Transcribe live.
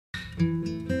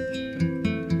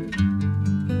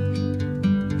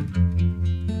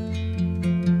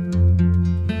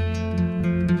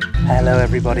Hello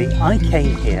everybody, I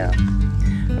came here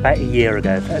about a year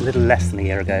ago, a little less than a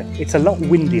year ago. It's a lot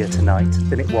windier tonight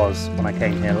than it was when I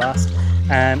came here last,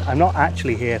 and I'm not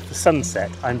actually here for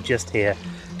sunset, I'm just here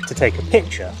to take a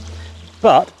picture.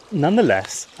 But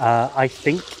nonetheless, I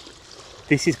think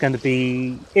this is going to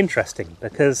be interesting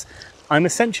because I'm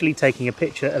essentially taking a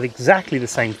picture of exactly the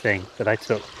same thing that I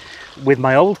took with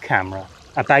my old camera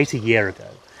about a year ago.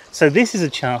 So this is a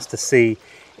chance to see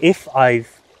if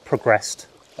I've progressed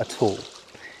at all.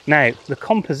 Now, the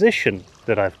composition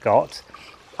that I've got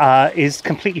is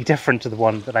completely different to the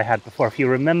one that I had before. If you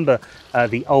remember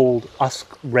the old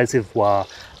Usk Reservoir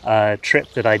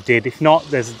trip that I did, if not,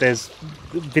 there's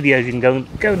videos you can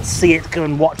go and see it, go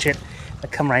and watch it. I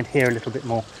come around here a little bit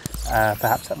more.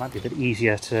 Perhaps that might be a bit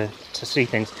easier to see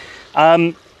things.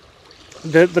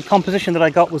 The composition that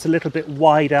I got was a little bit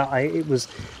wider. It was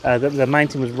the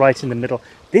mountain was right in the middle.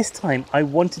 This time I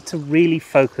wanted to really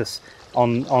focus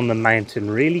on the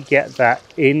mountain, really get that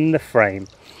in the frame.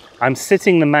 I'm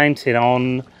sitting the mountain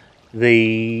on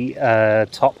the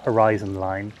top horizon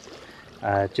line,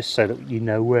 just so that you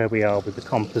know where we are with the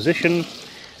composition.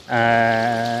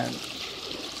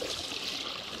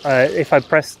 If I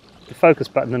press the focus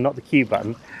button and not the Q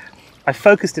button, I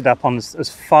focused it up on as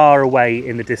far away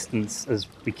in the distance as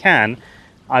we can.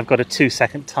 I've got a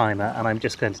 2-second timer and I'm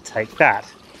just going to take that.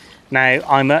 Now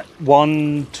I'm at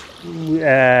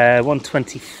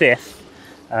 1/25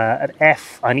 at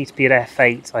F. I need to be at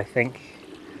F8, I think.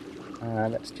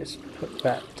 Let's just put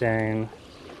that down.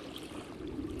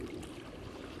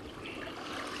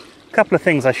 A couple of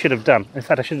things I should have done. In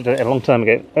fact, I should have done it a long time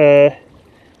ago.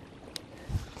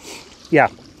 Yeah.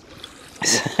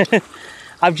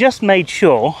 I've just made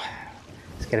sure,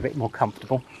 let's get a bit more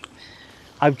comfortable.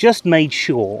 I've just made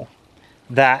sure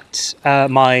that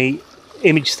my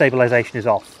image stabilization is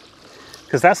off,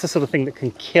 because that's the sort of thing that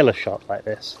can kill a shot like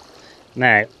this.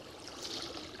 Now,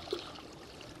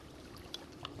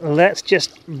 let's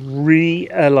just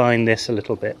realign this a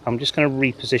little bit. I'm just going to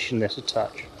reposition this a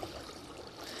touch.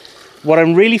 What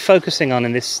I'm really focusing on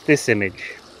in this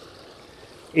image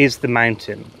is the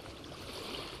mountain.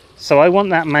 So I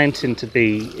want that mountain to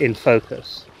be in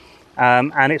focus,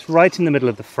 and it's right in the middle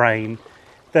of the frame.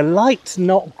 The light's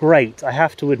not great, I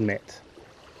have to admit.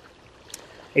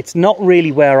 It's not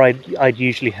really where I'd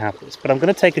usually have this, but I'm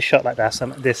going to take a shot like that.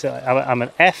 I'm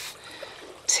at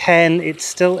F10. It's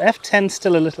still F10's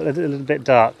still a little bit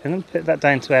dark. I'm going to put that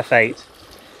down to F8.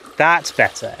 That's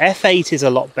better. F8 is a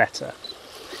lot better.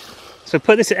 So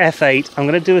put this at F8. I'm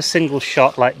going to do a single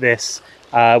shot like this.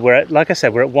 We're at, like I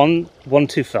said, we're at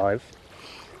 1:25,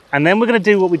 and then we're going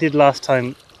to do what we did last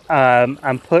time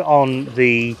and put on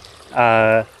the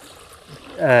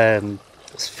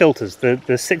filters,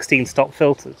 the 16 stop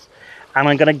filters, and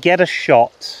I'm going to get a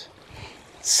shot,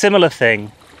 similar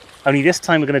thing, only this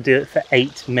time we're going to do it for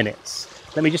 8 minutes.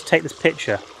 Let me just take this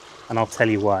picture and I'll tell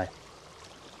you why.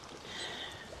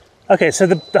 Okay, so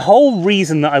the whole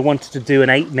reason that I wanted to do an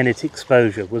 8-minute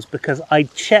exposure was because I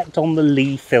checked on the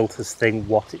Lee filters thing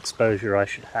what exposure I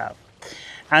should have.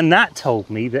 And that told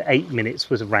me that 8 minutes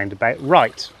was around about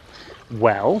right.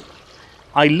 Well,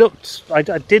 I looked, I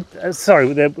did,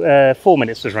 sorry, 4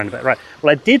 minutes was around about right.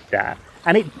 Well, I did that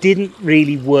and it didn't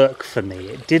really work for me.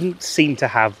 It didn't seem to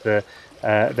have the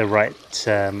right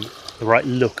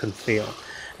look and feel.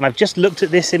 And I've just looked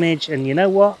at this image and you know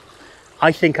what?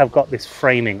 I think I've got this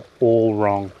framing all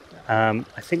wrong. I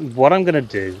think what I'm going to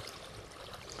do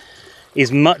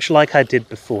is much like I did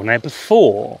before. Now,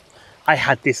 before, I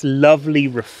had this lovely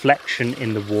reflection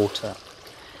in the water.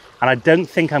 And I don't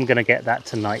think I'm going to get that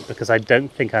tonight because I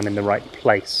don't think I'm in the right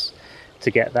place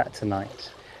to get that tonight.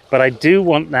 But I do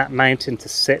want that mountain to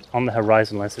sit on the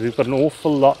horizon line. So we've got an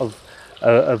awful lot of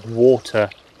water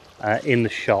in the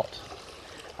shot.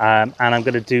 And I'm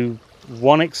going to do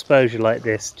one exposure like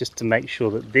this just to make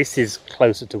sure that this is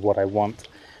closer to what I want,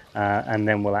 and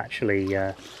then we'll actually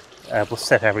we'll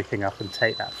set everything up and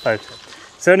take that photo.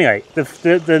 So anyway,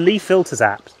 the Lee Filters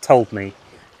app told me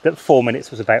that 4 minutes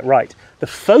was about right. The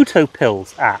Photo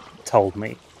Pills app told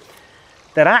me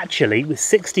that actually with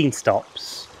 16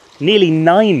 stops, nearly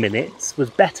 9 minutes was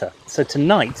better. So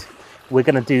tonight we're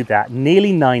going to do that,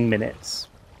 nearly 9 minutes,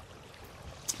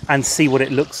 and see what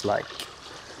it looks like.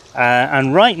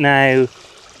 And right now,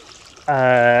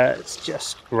 let's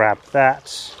just grab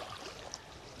that.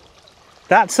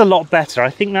 That's a lot better. I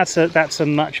think that's a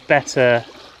much better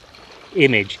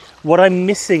image. What I'm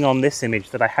missing on this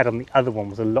image that I had on the other one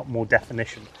was a lot more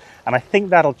definition. And I think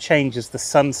that'll change as the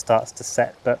sun starts to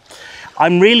set. But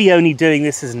I'm really only doing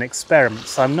this as an experiment,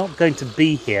 so I'm not going to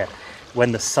be here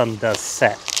when the sun does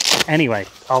set. Anyway,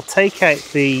 I'll take out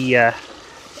the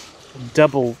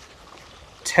double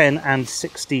 10 and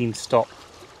 16 stop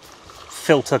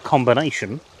filter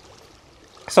combination.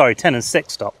 Sorry, 10 and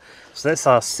 6 stop. So that's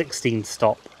our 16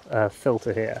 stop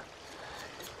filter here.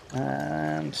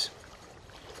 And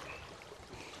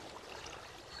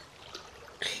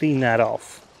clean that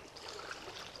off.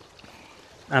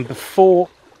 And before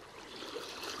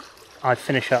I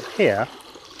finish up here,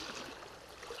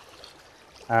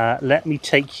 let me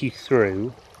take you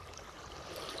through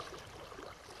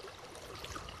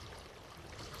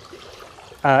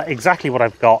exactly what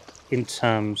I've got in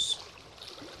terms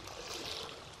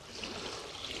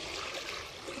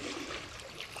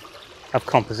of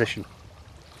composition.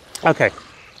 Okay,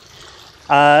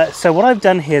 so what I've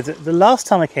done here is that the last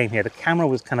time I came here, the camera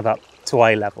was kind of up to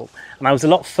eye level, and I was a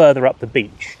lot further up the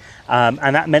beach,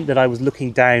 and that meant that I was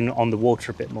looking down on the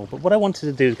water a bit more. But what I wanted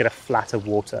to do is get a flatter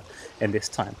water in this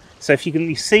time. So if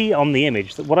you see on the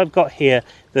image that what I've got here,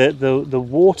 the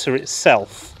water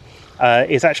itself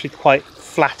is actually quite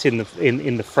flat in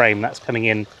the frame. That's coming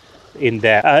in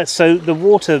there. So the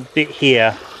water bit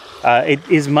here, it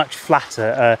is much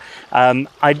flatter.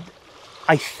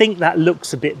 I think that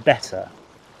looks a bit better.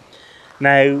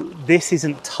 Now, this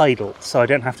isn't tidal, so I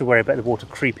don't have to worry about the water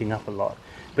creeping up a lot,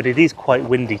 but it is quite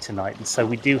windy tonight, and so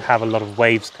we do have a lot of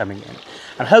waves coming in.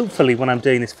 And hopefully when I'm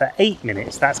doing this for 8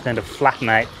 minutes, that's going to flatten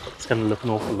out. It's going to look an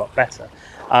awful lot better.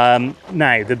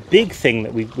 Now, the big thing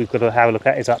that we've got to have a look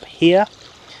at is up here,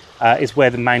 is where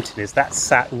the mountain is. That's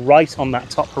sat right on that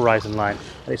top horizon line,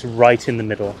 and it's right in the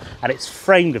middle, and it's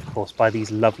framed, of course, by these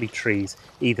lovely trees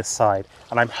either side.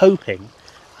 And I'm hoping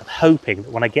that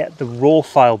when I get the raw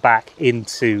file back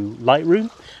into Lightroom,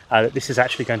 that this is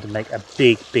actually going to make a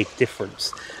big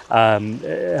difference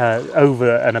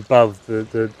over and above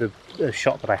the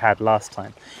shot that I had last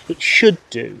time. It should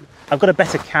do. I've got a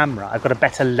better camera, I've got a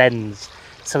better lens,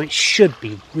 so it should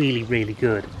be really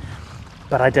good,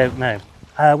 but I don't know.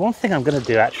 One thing I'm going to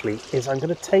do actually is I'm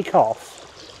going to take off.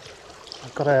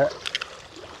 I've got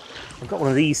one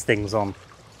of these things on.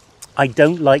 I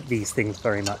don't like these things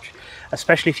very much,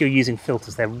 especially if you're using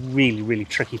filters. They're really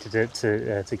tricky to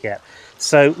get.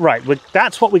 So right,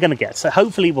 that's what we're going to get. So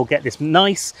hopefully we'll get this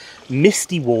nice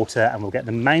misty water, and we'll get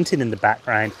the mountain in the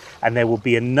background, and there will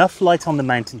be enough light on the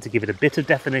mountain to give it a bit of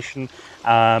definition.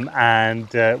 And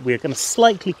we're going to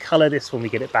slightly color this when we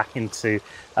get it back into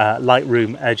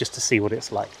Lightroom, just to see what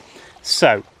it's like.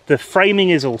 So the framing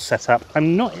is all set up.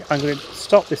 I'm going to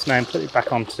stop this now and put it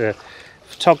back onto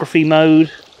photography mode.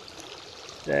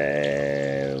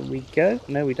 There we go.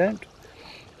 No, we don't.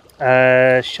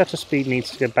 Shutter speed needs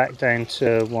to go back down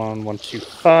to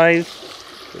 1.125,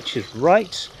 which is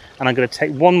right. And I'm going to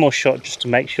take one more shot just to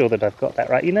make sure that I've got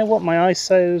that right. You know what? My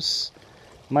ISO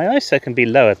can be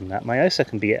lower than that. My ISO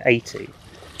can be at 80.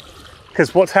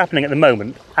 Because what's happening at the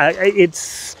moment,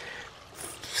 it's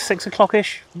 6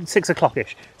 o'clock-ish.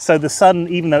 So the sun,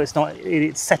 even though it's not in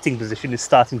its setting position, is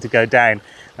starting to go down.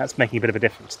 That's making a bit of a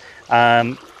difference.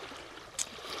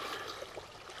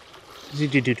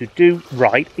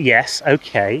 Right, yes,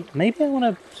 okay. Maybe I want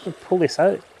to sort of pull this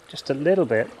out just a little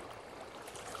bit.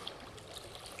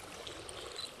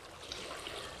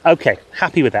 Okay,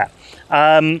 happy with that.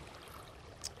 I'm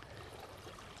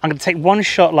going to take one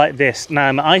shot like this. Now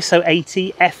I'm ISO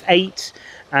 80, f8,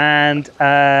 and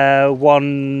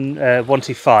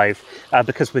 125,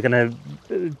 because we're going to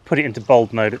put it into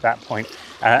bold mode at that point,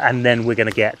 and then we're going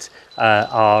to get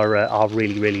our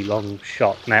really long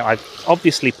shot. Now I've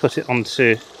obviously put it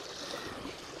onto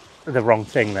the wrong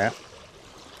thing there,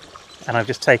 and I've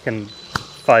just taken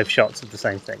 5 shots of the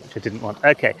same thing, which I didn't want.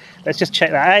 Okay, let's just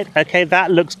check that out. Okay,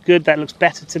 that looks good. That looks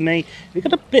better to me. We've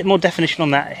got a bit more definition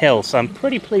on that hill, so I'm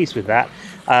pretty pleased with that.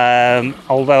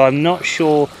 Although I'm not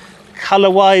sure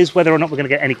color-wise whether or not we're going to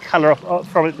get any color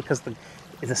from it, because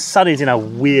the sun is in a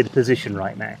weird position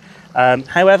right now.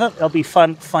 However, it'll be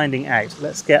fun finding out.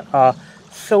 Let's get our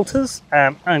filters.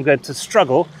 I'm going to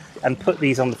struggle and put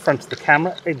these on the front of the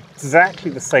camera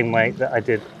exactly the same way that I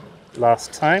did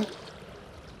last time.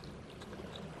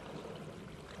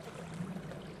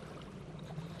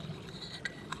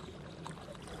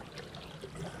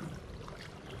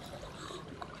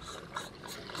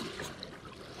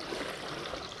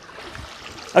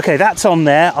 Okay, that's on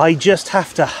there. I just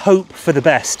have to hope for the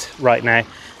best right now.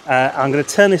 I'm going to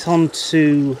turn this on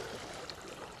to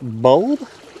bulb,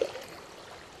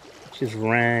 which is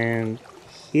around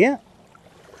here.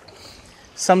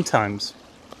 Sometimes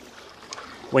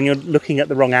when you're looking at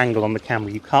the wrong angle on the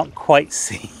camera, you can't quite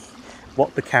see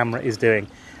what the camera is doing.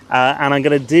 And I'm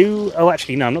going to do, oh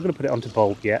actually no, I'm not going to put it onto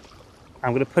bulb yet.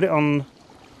 I'm going to put it on,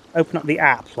 open up the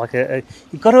app, like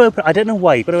you've got to open, I don't know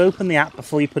why, you've got to open the app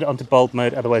before you put it onto bulb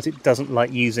mode, otherwise it doesn't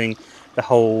like using the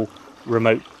whole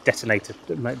remote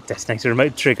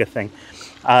trigger thing.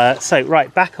 So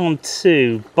right, back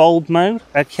onto bulb mode.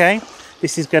 Okay,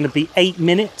 this is going to be 8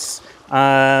 minutes,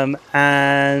 and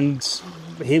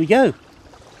here we go.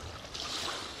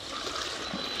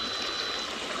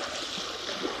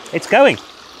 It's going.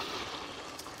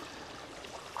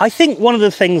 I think one of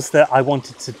the things that I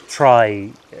wanted to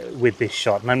try with this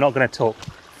shot, and I'm not going to talk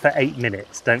for 8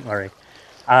 minutes, don't worry.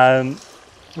 One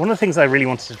of the things I really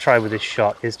wanted to try with this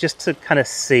shot is just to kind of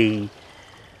see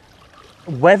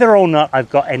whether or not I've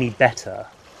got any better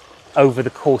over the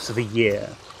course of a year.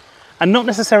 And not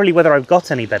necessarily whether I've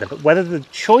got any better, but whether the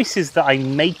choices that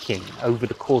I'm making over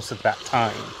the course of that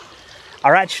time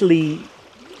are actually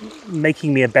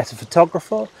making me a better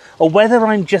photographer, or whether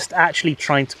I'm just actually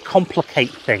trying to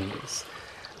complicate things.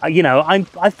 You know,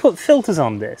 I've put filters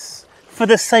on this for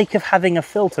the sake of having a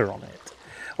filter on it.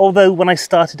 Although when I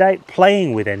started out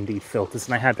playing with ND filters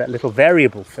and I had that little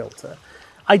variable filter,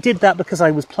 I did that because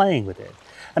I was playing with it.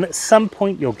 And at some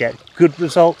point you'll get good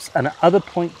results, and at other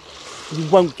point you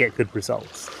won't get good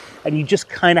results. And you just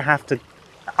kind of have to,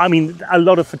 I mean, a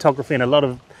lot of photography and a lot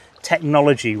of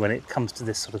technology when it comes to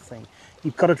this sort of thing,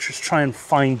 you've got to just try and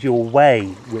find your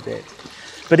way with it.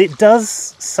 But it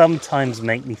does sometimes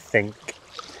make me think,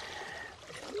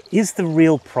 is the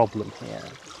real problem here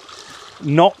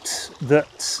not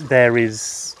that there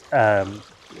is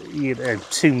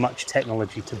too much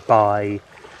technology to buy,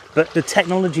 but the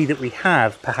technology that we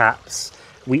have, perhaps,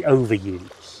 we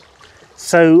overuse?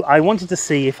 So I wanted to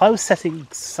see if I was setting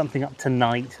something up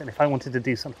tonight, and if I wanted to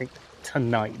do something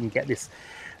tonight and get this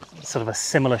sort of a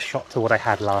similar shot to what I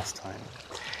had last time,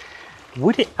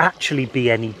 would it actually be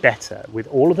any better with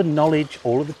all of the knowledge,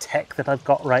 all of the tech that I've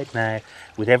got right now,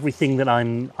 with everything that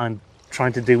I'm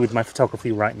trying to do with my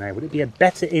photography right now? Would it be a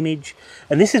better image?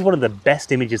 And this is one of the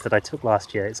best images that I took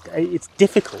last year. It's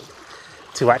difficult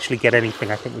to actually get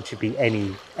anything I think which should be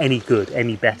any good,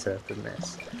 any better than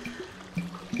this.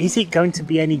 Is it going to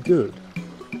be any good?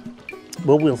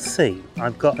 Well, we'll see.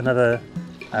 I've got another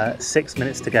 6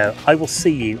 minutes to go. I will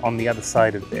see you on the other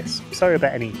side of this. Sorry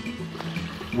about any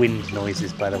wind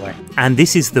noises, by the way. And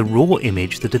this is the raw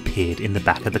image that appeared in the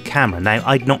back of the camera. Now,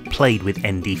 I'd not played with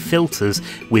ND filters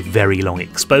with very long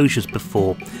exposures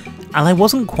before, and I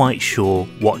wasn't quite sure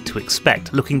what to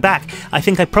expect. Looking back, I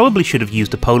think I probably should have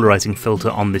used a polarizing filter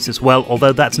on this as well,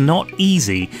 although that's not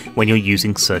easy when you're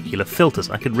using circular filters.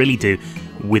 I could really do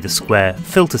with a square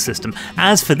filter system.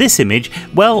 As for this image,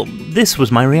 well, this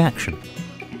was my reaction.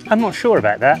 I'm not sure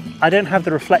about that. I don't have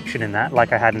the reflection in that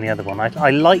like I had in the other one. I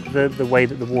like the way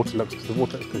that the water looks, because the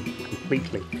water looks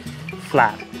completely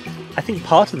flat. I think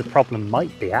part of the problem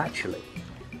might be actually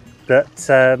that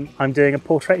I'm doing a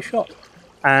portrait shot,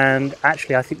 and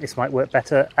actually I think this might work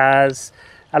better as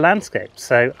a landscape.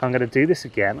 So I'm going to do this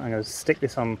again. I'm going to stick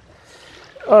this on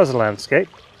as a landscape.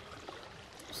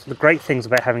 So the great things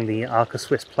about having the Arca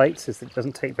Swiss plates is that it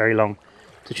doesn't take very long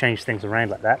to change things around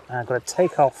like that. And I've got to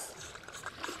take off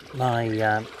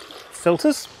my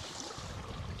filters,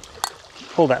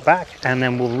 pull that back, and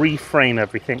then we'll reframe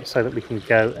everything so that we can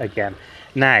go again.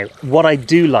 Now, what I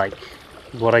do like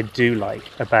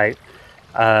about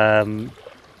the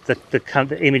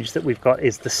image that we've got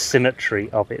is the symmetry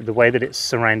of it, the way that it's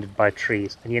surrounded by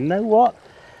trees. And you know what?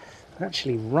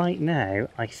 Actually, right now,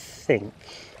 I think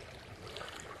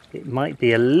it might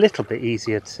be a little bit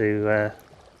easier to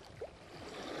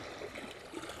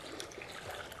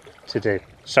do.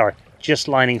 Sorry, just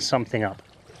lining something up.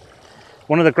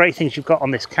 One of the great things you've got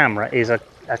on this camera is a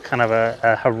kind of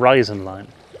a horizon line,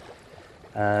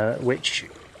 which,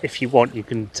 if you want, you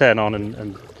can turn on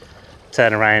and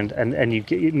turn around, and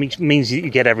it means you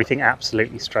get everything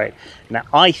absolutely straight. Now,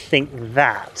 I think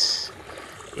that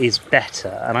is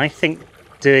better, and I think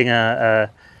doing a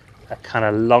kind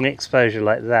of long exposure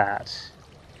like that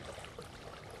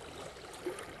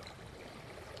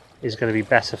is going to be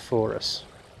better for us.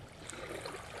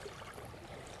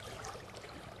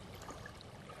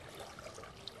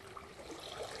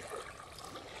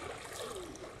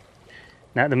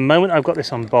 Now, at the moment I've got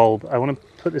this on bulb, I want to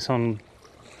put this on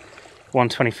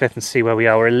 1/25 and see where we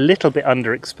are. We're a little bit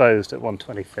underexposed at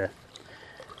 1/25.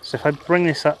 So if I bring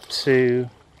this up to,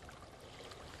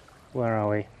 where are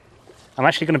we? I'm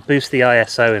actually going to boost the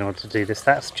ISO in order to do this.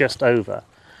 That's just over.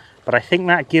 But I think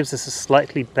that gives us a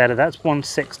slightly better, that's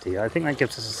 160. I think that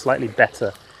gives us a slightly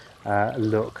better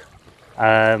look.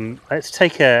 Let's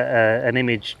take an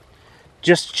image,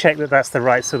 just to check that that's the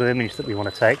right sort of image that we want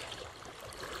to take.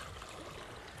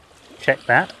 Check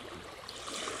that.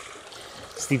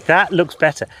 See, that looks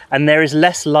better, and there is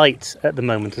less light at the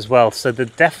moment as well, so the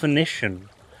definition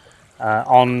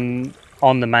on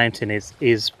the mountain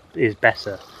is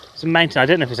better. It's a mountain. I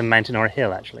don't know if it's a mountain or a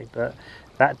hill actually, but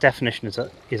that definition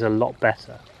is a lot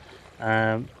better.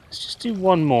 Let's just do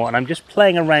one more, and I'm just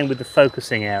playing around with the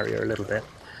focusing area a little bit,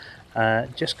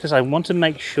 just because I want to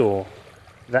make sure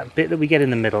that bit that we get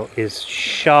in the middle is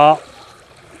sharp.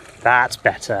 That's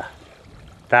better.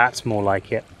 That's more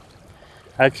like it.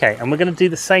 Okay, and we're going to do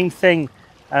the same thing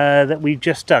that we've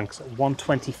just done. So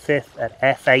 1/25th at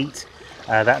f8.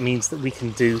 That means that we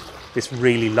can do this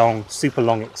really long, super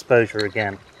long exposure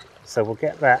again. So we'll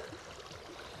get that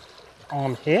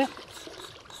on here.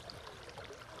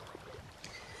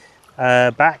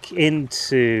 Back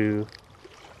into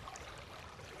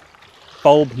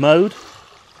bulb mode.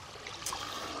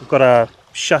 We've got a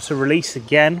shutter release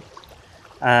again.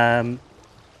 Let's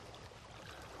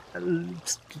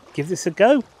give this a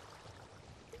go.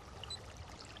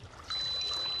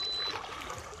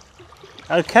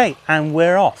 Okay, and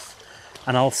we're off.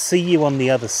 And I'll see you on the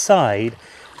other side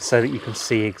so that you can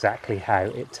see exactly how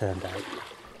it turned out.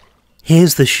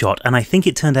 Here's the shot, and I think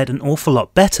it turned out an awful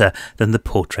lot better than the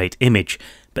portrait image.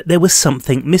 But there was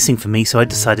something missing for me, so I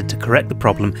decided to correct the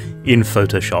problem in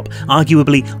Photoshop.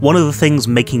 Arguably, one of the things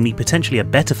making me potentially a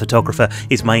better photographer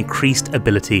is my increased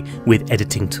ability with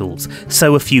editing tools.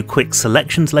 So a few quick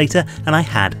selections later, and I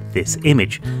had this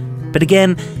image. But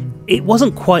again, it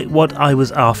wasn't quite what I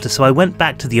was after, so I went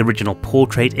back to the original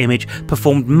portrait image,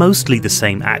 performed mostly the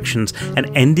same actions, and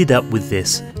ended up with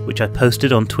this, which I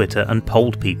posted on Twitter and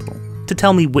polled people to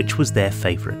tell me which was their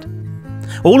favourite.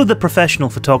 All of the professional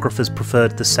photographers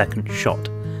preferred the second shot,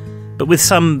 but with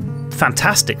some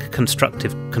fantastic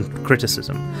constructive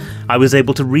criticism, I was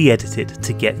able to re-edit it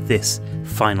to get this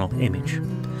final image.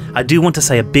 I do want to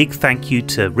say a big thank you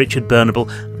to Richard Burnable,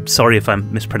 sorry if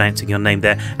I'm mispronouncing your name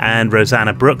there, and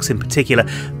Rosanna Brooks in particular,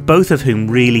 both of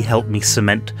whom really helped me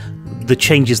cement the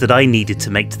changes that I needed to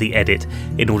make to the edit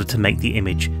in order to make the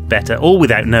image better, all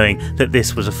without knowing that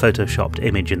this was a photoshopped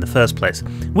image in the first place,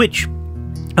 which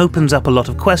opens up a lot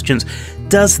of questions.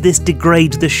 Does this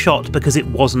degrade the shot because it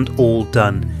wasn't all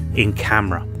done in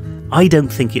camera? I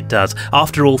don't think it does.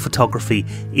 After all, photography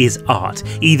is art.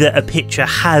 Either a picture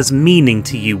has meaning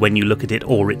to you when you look at it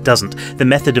or it doesn't. The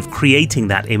method of creating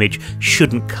that image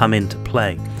shouldn't come into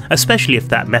play, especially if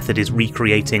that method is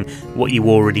recreating what you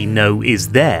already know is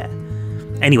there.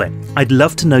 Anyway, I'd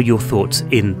love to know your thoughts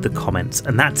in the comments,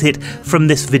 and that's it from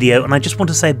this video, and I just want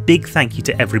to say a big thank you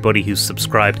to everybody who's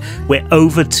subscribed. We're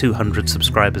over 200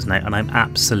 subscribers now, and I'm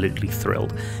absolutely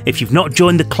thrilled. If you've not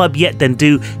joined the club yet, then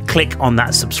do click on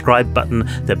that subscribe button,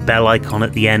 the bell icon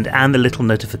at the end, and the little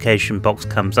notification box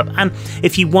comes up. And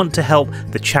if you want to help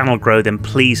the channel grow, then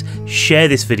please share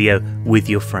this video with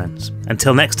your friends.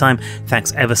 Until next time,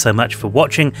 thanks ever so much for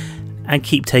watching, and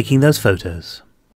keep taking those photos.